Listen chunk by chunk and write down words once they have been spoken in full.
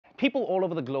people all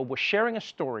over the globe were sharing a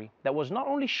story that was not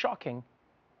only shocking,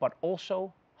 but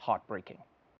also heartbreaking.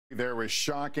 There was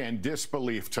shock and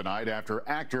disbelief tonight after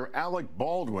actor Alec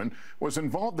Baldwin was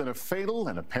involved in a fatal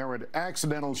and apparent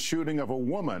accidental shooting of a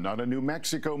woman on a New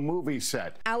Mexico movie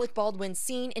set. Alec Baldwin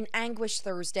seen in anguish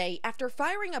Thursday after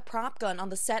firing a prop gun on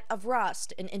the set of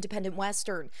Rust, an independent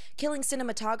Western, killing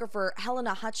cinematographer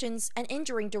Helena Hutchins and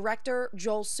injuring director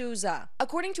Joel Souza.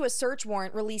 According to a search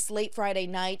warrant released late Friday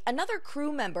night, another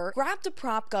crew member grabbed a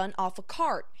prop gun off a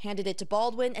cart, handed it to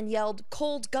Baldwin, and yelled,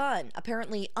 "Cold gun,"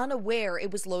 apparently unaware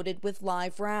it was loaded with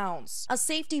live rounds. A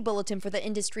safety bulletin for the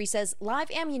industry says live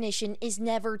ammunition is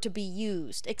never to be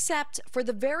used, except for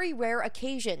the very rare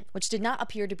occasion, which did not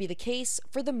appear to be the case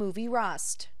for the movie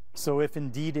Rust. So if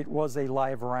indeed it was a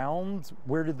live round,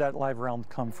 where did that live round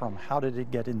come from? How did it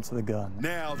get into the gun?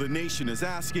 Now the nation is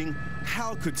asking,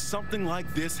 how could something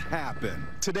like this happen?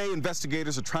 Today,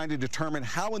 investigators are trying to determine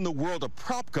how in the world a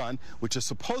prop gun, which is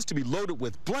supposed to be loaded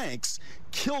with blanks,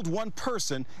 killed one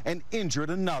person and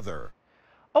injured another.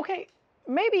 Okay,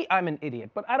 maybe I'm an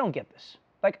idiot, but I don't get this.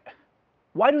 Like,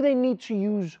 why do they need to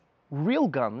use real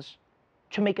guns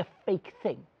to make a fake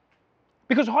thing?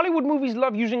 Because Hollywood movies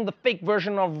love using the fake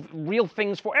version of real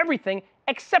things for everything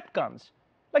except guns.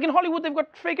 Like in Hollywood, they've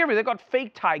got fake everything. They've got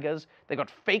fake tigers, they've got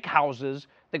fake houses,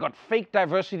 they've got fake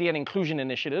diversity and inclusion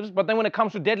initiatives, but then when it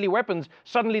comes to deadly weapons,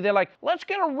 suddenly they're like, let's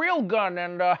get a real gun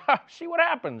and see what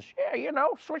happens. Yeah, you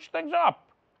know, switch things up.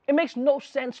 It makes no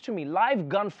sense to me. Live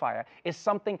gunfire is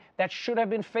something that should have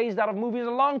been phased out of movies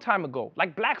a long time ago,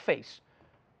 like blackface.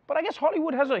 But I guess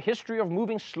Hollywood has a history of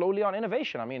moving slowly on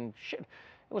innovation. I mean, shit,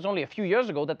 it was only a few years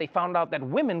ago that they found out that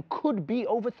women could be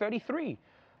over 33.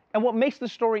 And what makes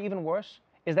this story even worse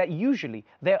is that usually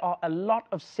there are a lot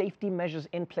of safety measures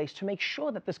in place to make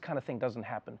sure that this kind of thing doesn't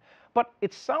happen. But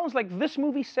it sounds like this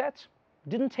movie set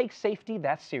didn't take safety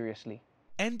that seriously.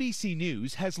 NBC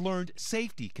News has learned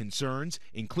safety concerns,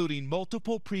 including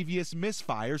multiple previous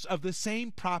misfires of the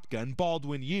same prop gun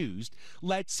Baldwin used,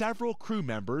 led several crew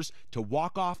members to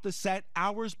walk off the set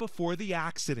hours before the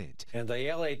accident. And the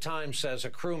LA Times says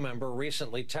a crew member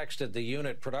recently texted the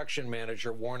unit production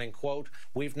manager warning, quote,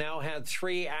 "We've now had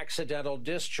 3 accidental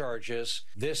discharges.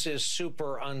 This is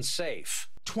super unsafe."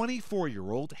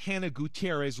 24-year-old Hannah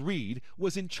Gutierrez-Reed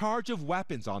was in charge of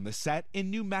weapons on the set in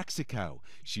New Mexico.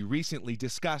 She recently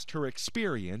discussed her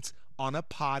experience on a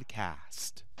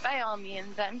podcast. By all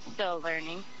means, I'm still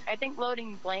learning. I think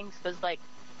loading blanks was like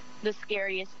the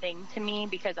scariest thing to me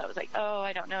because I was like, oh,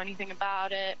 I don't know anything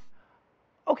about it.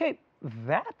 Okay,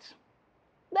 that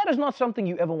is not something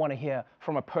you ever want to hear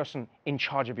from a person in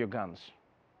charge of your guns.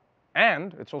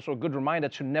 And it's also a good reminder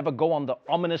to never go on the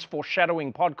ominous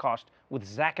foreshadowing podcast with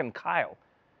Zach and Kyle.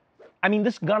 I mean,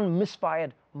 this gun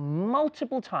misfired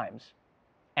multiple times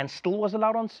and still was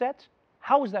allowed on set?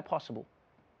 How is that possible?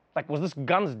 Like, was this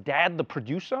gun's dad the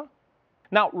producer?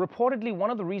 Now, reportedly, one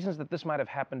of the reasons that this might have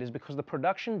happened is because the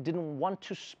production didn't want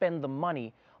to spend the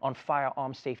money on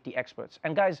firearm safety experts.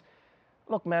 And guys,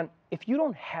 look, man, if you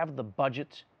don't have the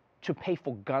budget to pay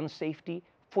for gun safety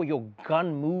for your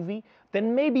gun movie,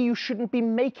 then maybe you shouldn't be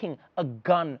making a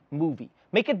gun movie.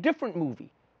 Make a different movie.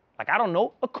 Like, I don't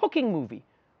know, a cooking movie.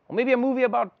 Or maybe a movie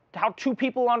about how 2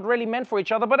 people aren't really meant for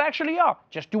each other, but actually are.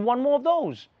 Just do one more of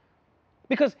those.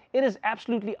 Because it is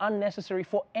absolutely unnecessary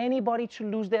for anybody to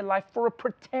lose their life for a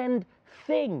pretend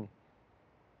thing.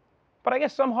 But I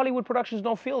guess some Hollywood productions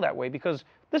don't feel that way because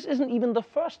this isn't even the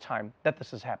first time that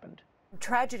this has happened.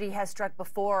 Tragedy has struck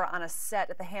before on a set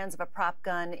at the hands of a prop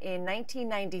gun. In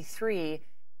 1993,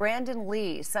 Brandon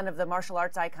Lee, son of the martial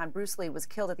arts icon Bruce Lee, was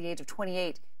killed at the age of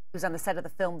 28. He was on the set of the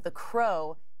film The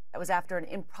Crow. That was after an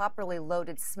improperly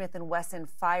loaded Smith & Wesson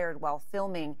fired while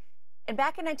filming. And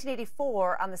back in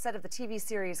 1984, on the set of the TV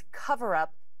series Cover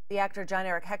Up, the actor John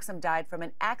Eric Hexum died from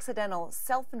an accidental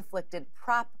self-inflicted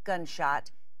prop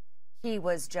gunshot. He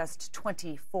was just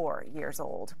 24 years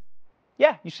old.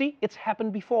 Yeah, you see, it's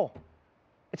happened before.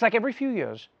 It's like every few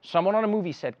years, someone on a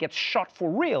movie set gets shot for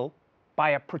real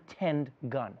by a pretend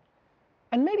gun.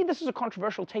 And maybe this is a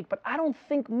controversial take, but I don't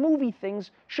think movie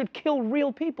things should kill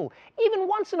real people. Even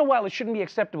once in a while, it shouldn't be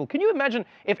acceptable. Can you imagine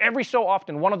if every so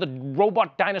often one of the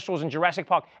robot dinosaurs in Jurassic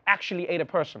Park actually ate a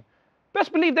person?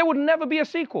 Best believe there would never be a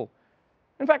sequel.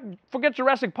 In fact, forget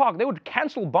Jurassic Park, they would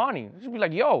cancel Barney. It would be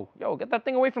like, yo, get that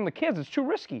thing away from the kids, it's too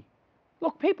risky.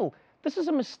 Look, people, this is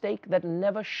a mistake that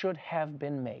never should have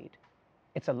been made.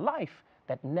 It's a life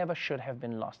that never should have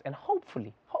been lost. And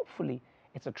hopefully,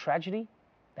 it's a tragedy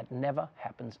that never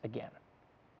happens again.